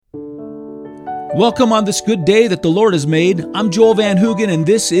Welcome on this good day that the Lord has made. I'm Joel Van Hoogen, and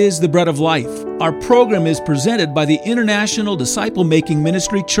this is the Bread of Life. Our program is presented by the International Disciple-Making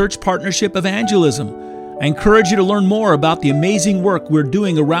Ministry Church Partnership Evangelism. I encourage you to learn more about the amazing work we're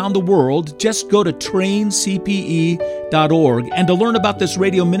doing around the world. Just go to traincpe.org. And to learn about this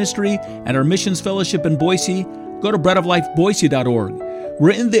radio ministry and our missions fellowship in Boise, go to breadoflifeboise.org.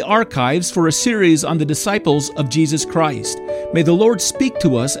 We're in the archives for a series on the disciples of Jesus Christ. May the Lord speak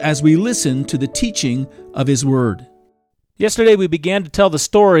to us as we listen to the teaching of His Word. Yesterday we began to tell the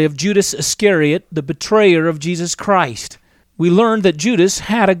story of Judas Iscariot, the betrayer of Jesus Christ. We learned that Judas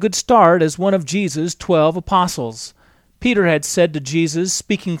had a good start as one of Jesus' 12 apostles. Peter had said to Jesus,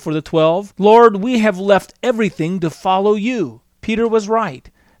 speaking for the 12, "Lord, we have left everything to follow you." Peter was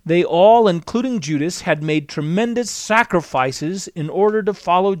right. They all, including Judas, had made tremendous sacrifices in order to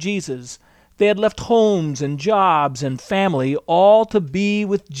follow Jesus. They had left homes and jobs and family, all to be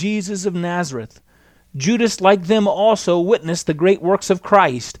with Jesus of Nazareth. Judas, like them, also witnessed the great works of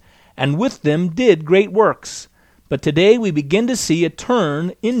Christ, and with them did great works. But today we begin to see a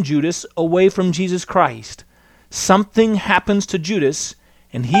turn in Judas away from Jesus Christ. Something happens to Judas,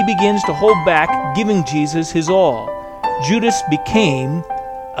 and he begins to hold back giving Jesus his all. Judas became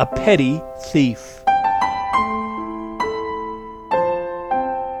a petty thief.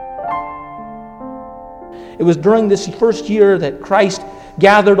 It was during this first year that Christ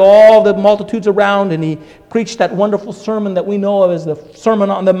gathered all the multitudes around, and he preached that wonderful sermon that we know of as the Sermon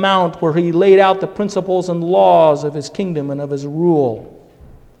on the Mount, where he laid out the principles and laws of his kingdom and of his rule.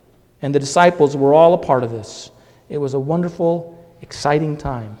 And the disciples were all a part of this. It was a wonderful, exciting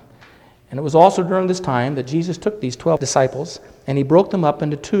time. And it was also during this time that Jesus took these 12 disciples and he broke them up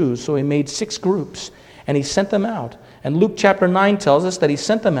into two. So he made 6 groups and he sent them out. And Luke chapter 9 tells us that he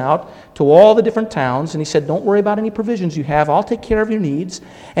sent them out to all the different towns, and he said, "Don't worry about any provisions you have. I'll take care of your needs."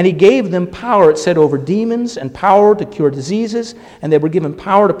 And he gave them power, it said, over demons, and power to cure diseases, and they were given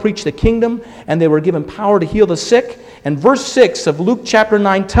power to preach the kingdom, and they were given power to heal the sick. And verse 6 of Luke chapter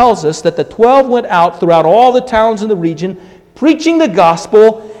 9 tells us that the 12 went out throughout all the towns in the region, preaching the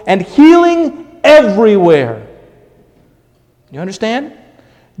gospel and healing everywhere. You understand?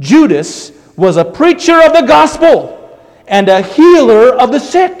 Judas was a preacher of the gospel and a healer of the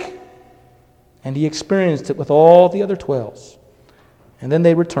sick. And he experienced it with all the other 12. And then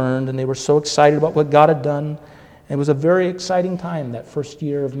they returned, and they were so excited about what God had done. And it was a very exciting time, that first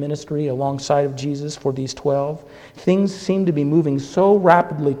year of ministry alongside of Jesus for these 12. Things seemed to be moving so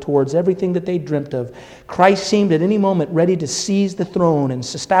rapidly towards everything that they dreamt of. Christ seemed at any moment ready to seize the throne and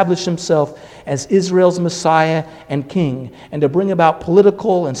establish himself as Israel's Messiah and King, and to bring about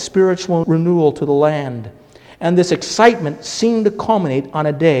political and spiritual renewal to the land. And this excitement seemed to culminate on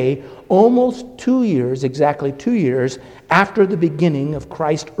a day almost 2 years, exactly 2 years, after the beginning of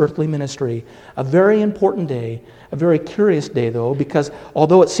Christ's earthly ministry. A very important day, a very curious day, though, because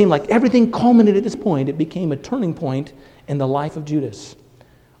although it seemed like everything culminated at this point, it became a turning point in the life of Judas.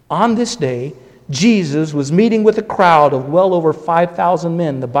 On this day, Jesus was meeting with a crowd of well over 5,000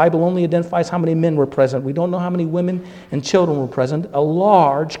 men. The Bible only identifies how many men were present. We don't know how many women and children were present. A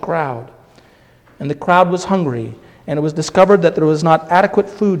large crowd. And the crowd was hungry, and it was discovered that there was not adequate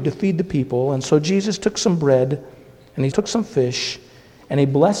food to feed the people. And so Jesus took some bread, and he took some fish, and he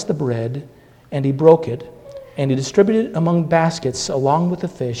blessed the bread, and he broke it, and he distributed it among baskets along with the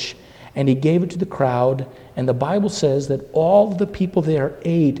fish, and he gave it to the crowd. And the Bible says that all the people there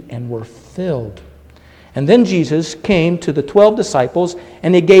ate and were filled. And then Jesus came to the 12 disciples,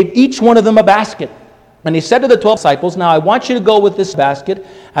 and he gave each one of them a basket. And he said to the 12 disciples, "Now I want you to go with this basket,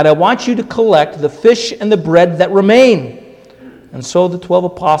 and I want you to collect the fish and the bread that remain." And so the 12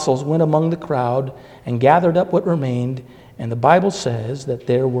 apostles went among the crowd and gathered up what remained. And the Bible says that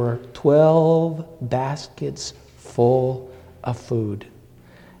there were 12 baskets full of food.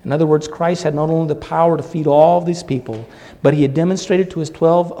 In other words, Christ had not only the power to feed all of these people, but he had demonstrated to his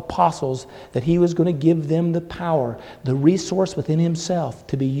 12 apostles that he was going to give them the power, the resource within himself,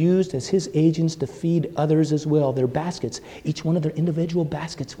 to be used as his agents to feed others as well. Their baskets, each one of their individual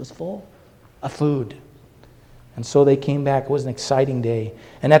baskets was full of food. And so they came back. It was an exciting day.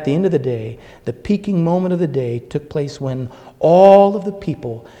 And at the end of the day, the peaking moment of the day took place when all of the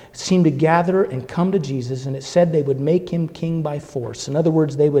people seemed to gather and come to Jesus, and it said they would make him king by force. In other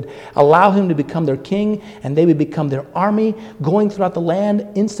words, they would allow him to become their king, and they would become their army, going throughout the land,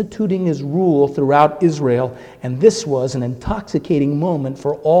 instituting his rule throughout Israel. And this was an intoxicating moment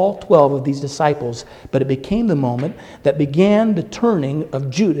for all 12 of these disciples. But it became the moment that began the turning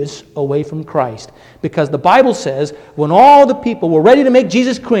of Judas away from Christ. Because the Bible says, when all the people were ready to make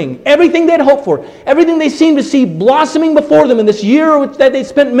Jesus king, everything they'd hoped for, everything they seemed to see blossoming before them in this year that they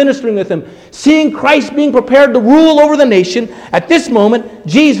spent ministering with him, seeing Christ being prepared to rule over the nation, at this moment,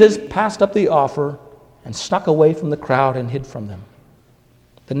 Jesus passed up the offer and snuck away from the crowd and hid from them.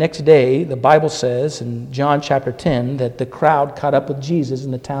 The next day, the Bible says in John chapter 10 that the crowd caught up with Jesus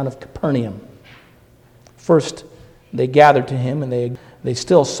in the town of Capernaum. First, they gathered to him, and they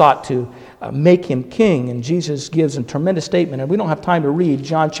still sought to make him king. And Jesus gives a tremendous statement, and we don't have time to read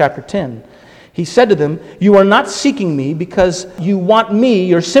John chapter 10. He said to them, "You are not seeking me because you want me.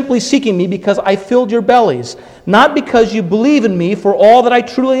 You're simply seeking me because I filled your bellies, not because you believe in me for all that I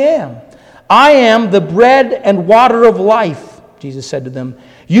truly am. I am the bread and water of life," Jesus said to them.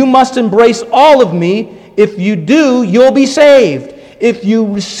 "You must embrace all of me. If you do, you'll be saved. If you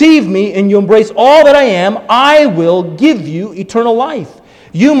receive me and you embrace all that I am, I will give you eternal life.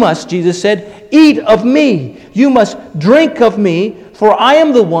 You must," Jesus said, "eat of me. You must drink of me, for I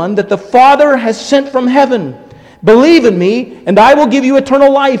am the one that the Father has sent from heaven. Believe in me, and I will give you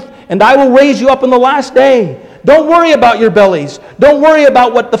eternal life, and I will raise you up on the last day. Don't worry about your bellies. Don't worry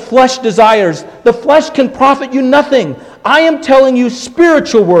about what the flesh desires. The flesh can profit you nothing. I am telling you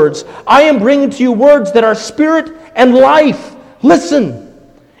spiritual words. I am bringing to you words that are spirit and life. Listen,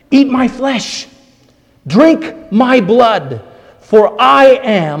 eat my flesh, drink my blood, for I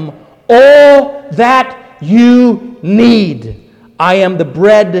am all that you need. I am the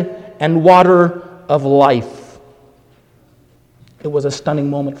bread and water of life." It was a stunning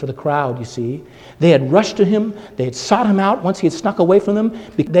moment for the crowd, you see. They had rushed to him. They had sought him out once he had snuck away from them.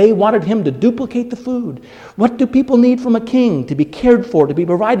 They wanted him to duplicate the food. What do people need from a king? To be cared for, to be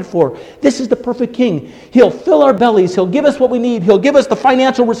provided for. This is the perfect king. He'll fill our bellies. He'll give us what we need. He'll give us the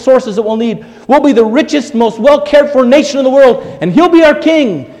financial resources that we'll need. We'll be the richest, most well-cared-for nation in the world, and he'll be our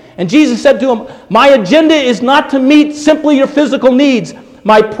king. And Jesus said to him, "My agenda is not to meet simply your physical needs.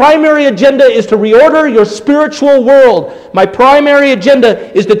 My primary agenda is to reorder your spiritual world. My primary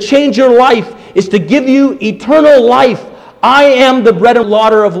agenda is to change your life, is to give you eternal life. I am the bread and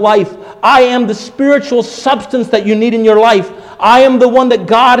water of life. I am the spiritual substance that you need in your life. I am the one that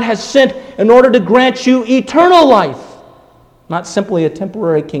God has sent in order to grant you eternal life, not simply a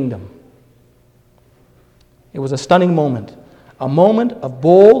temporary kingdom." It was a stunning moment, a moment of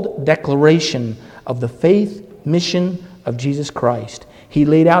bold declaration of the faith mission of Jesus Christ. He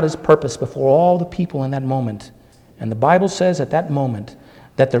laid out his purpose before all the people in that moment. And the Bible says at that moment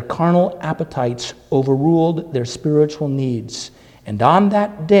that their carnal appetites overruled their spiritual needs. And on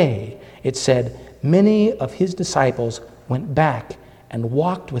that day, it said, many of his disciples went back and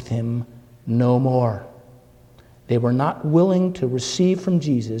walked with him no more. They were not willing to receive from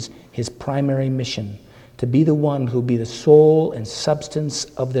Jesus his primary mission, to be the one who would be the soul and substance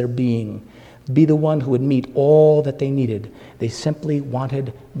of their being, be the one who would meet all that they needed. They simply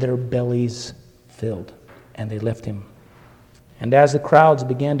wanted their bellies filled, and they left him. And as the crowds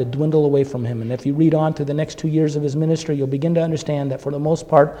began to dwindle away from him, and if you read on through the next 2 years of his ministry, you'll begin to understand that for the most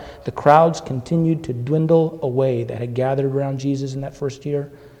part, the crowds continued to dwindle away that had gathered around Jesus in that first year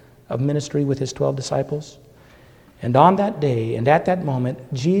of ministry with his 12 disciples. And on that day, and at that moment,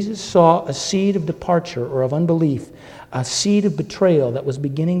 Jesus saw a seed of departure or of unbelief, a seed of betrayal that was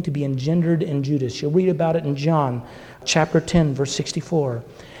beginning to be engendered in Judas. You'll read about it in John chapter 10, verse 64.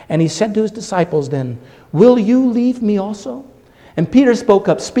 And he said to his disciples then, "Will you leave me also?" And Peter spoke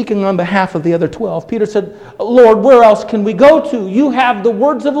up, speaking on behalf of the other 12. Peter said, "Lord, where else can we go to? You have the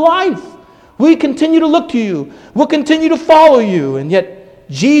words of life. We continue to look to you. We'll continue to follow you." And yet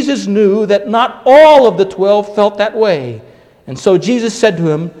Jesus knew that not all of the 12 felt that way. And so Jesus said to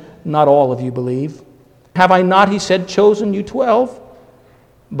him, "Not all of you believe. Have I not," he said, "chosen you 12?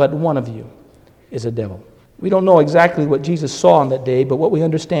 But one of you is a devil." We don't know exactly what Jesus saw on that day, but what we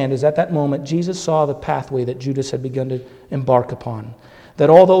understand is at that moment, Jesus saw the pathway that Judas had begun to embark upon.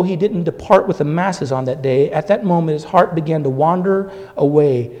 That although he didn't depart with the masses on that day, at that moment his heart began to wander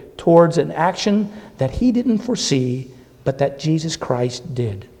away towards an action that he didn't foresee, but that Jesus Christ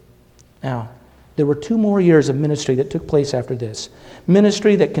did. Now, there were 2 more years of ministry that took place after this.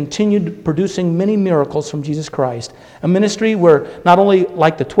 Ministry that continued producing many miracles from Jesus Christ. A ministry where not only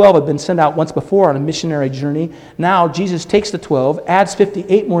like the 12 had been sent out once before on a missionary journey, now Jesus takes the 12, adds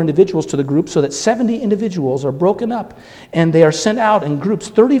 58 more individuals to the group so that 70 individuals are broken up and they are sent out in groups.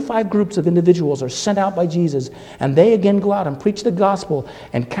 35 groups of individuals are sent out by Jesus, and they again go out and preach the gospel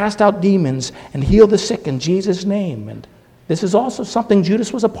and cast out demons and heal the sick in Jesus' name. And this is also something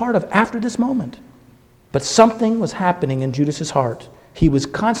Judas was a part of after this moment. But something was happening in Judas's heart. He was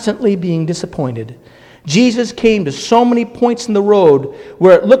constantly being disappointed. Jesus came to so many points in the road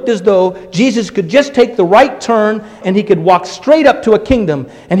where it looked as though Jesus could just take the right turn and he could walk straight up to a kingdom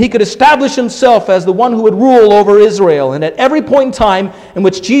and he could establish himself as the one who would rule over Israel. And at every point in time in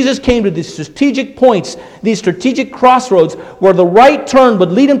which Jesus came to these strategic points, these strategic crossroads where the right turn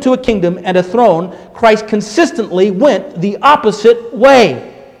would lead him to a kingdom and a throne, Christ consistently went the opposite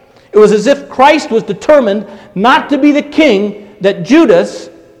way. It was as if Christ was determined not to be the king that Judas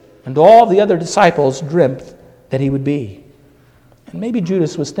and all the other disciples dreamt that he would be. And maybe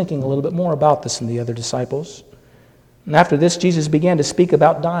Judas was thinking a little bit more about this than the other disciples. And after this, Jesus began to speak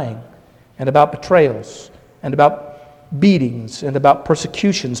about dying and about betrayals and about beatings and about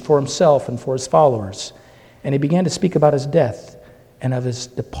persecutions for himself and for his followers. And he began to speak about his death and of his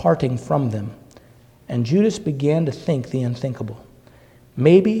departing from them. And Judas began to think the unthinkable.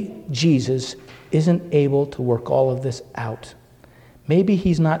 Maybe Jesus isn't able to work all of this out. Maybe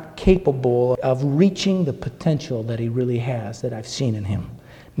he's not capable of reaching the potential that he really has, that I've seen in him.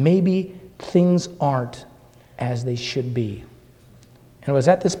 Maybe things aren't as they should be. And it was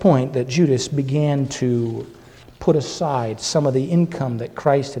at this point that Judas began to put aside some of the income that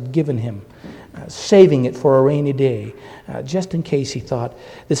Christ had given him, saving it for a rainy day, just in case he thought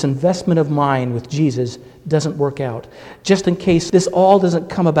this investment of mine with Jesus doesn't work out. Just in case this all doesn't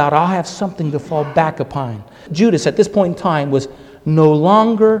come about, I'll have something to fall back upon. Judas at this point in time was no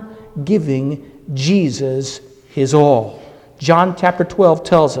longer giving Jesus his all. John chapter 12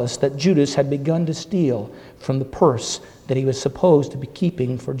 tells us that Judas had begun to steal from the purse that he was supposed to be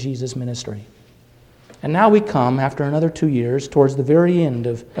keeping for Jesus' ministry. And now we come, after another 2 years, towards the very end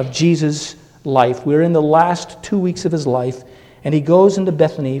of Jesus' life. We're in the last 2 weeks of his life, and he goes into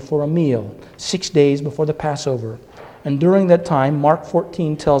Bethany for a meal 6 days before the Passover. And during that time, Mark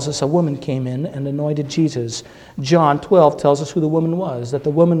 14 tells us a woman came in and anointed Jesus. John 12 tells us who the woman was, that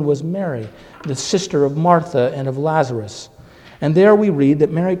the woman was Mary, the sister of Martha and of Lazarus. And there we read that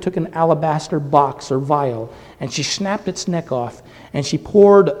Mary took an alabaster box or vial, and she snapped its neck off, and she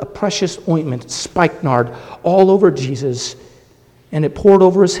poured a precious ointment, spikenard, all over Jesus. And it poured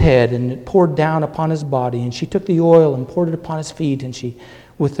over his head, and it poured down upon his body. And she took the oil and poured it upon his feet, and she,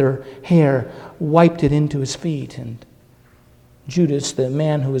 with her hair, wiped it into his feet. And Judas, the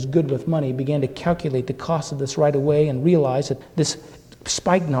man who was good with money, began to calculate the cost of this right away and realized that this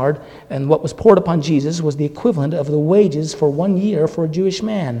spikenard and what was poured upon Jesus was the equivalent of the wages for 1 year for a Jewish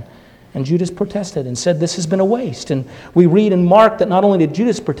man. And Judas protested and said, this has been a waste. And we read in Mark that not only did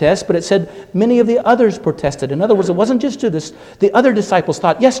Judas protest, but it said many of the others protested. In other words, it wasn't just Judas. The other disciples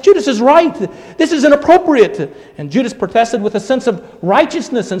thought, yes, Judas is right. This is inappropriate. And Judas protested with a sense of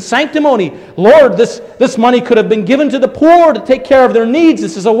righteousness and sanctimony. Lord, this money could have been given to the poor to take care of their needs.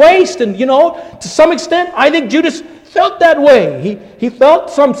 This is a waste. And, to some extent, I think Judas felt that way. He felt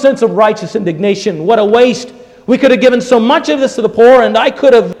some sense of righteous indignation. What a waste. We could have given so much of this to the poor, and I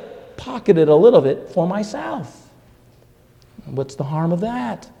could have pocketed a little bit for myself. What's the harm of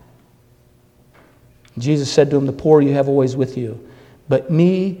that? Jesus said to him, the poor you have always with you, but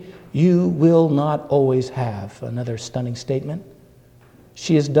me you will not always have. Another stunning statement.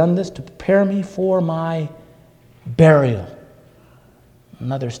 She has done this to prepare me for my burial.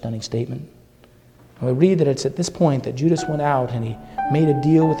 Another stunning statement. And we read that it's at this point that Judas went out and he made a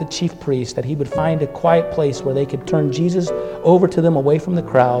deal with the chief priest that he would find a quiet place where they could turn Jesus over to them away from the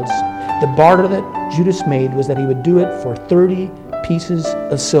crowds. The barter that Judas made was that he would do it for 30 pieces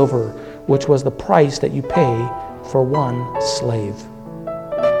of silver, which was the price that you pay for one slave.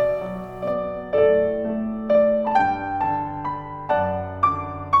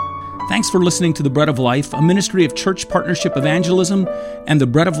 Thanks for listening to The Bread of Life, a ministry of Church Partnership Evangelism and the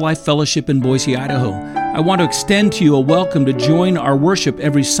Bread of Life Fellowship in Boise, Idaho. I want to extend to you a welcome to join our worship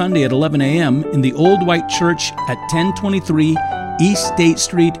every Sunday at 11 a.m. in the Old White Church at 1023 East State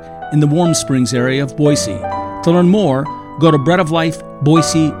Street in the Warm Springs area of Boise. To learn more, go to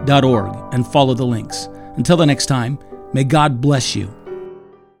breadoflifeboise.org and follow the links. Until the next time, may God bless you.